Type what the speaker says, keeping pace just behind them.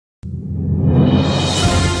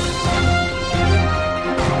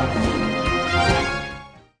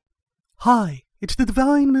Hi, it's the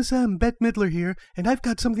divine Miss M, Bette Midler here, and I've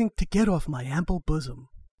got something to get off my ample bosom.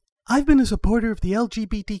 I've been a supporter of the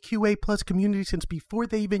LGBTQA+ community since before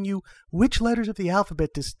they even knew which letters of the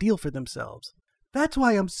alphabet to steal for themselves. That's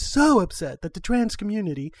why I'm so upset that the trans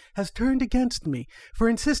community has turned against me for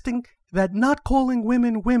insisting that not calling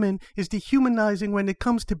women women is dehumanizing when it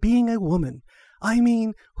comes to being a woman. I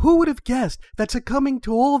mean, who would have guessed that succumbing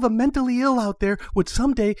to all the mentally ill out there would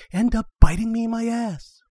someday end up biting me in my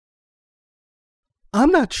ass?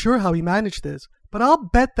 I'm not sure how he managed this, but I'll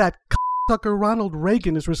bet that cocksucker Ronald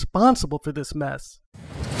Reagan is responsible for this mess.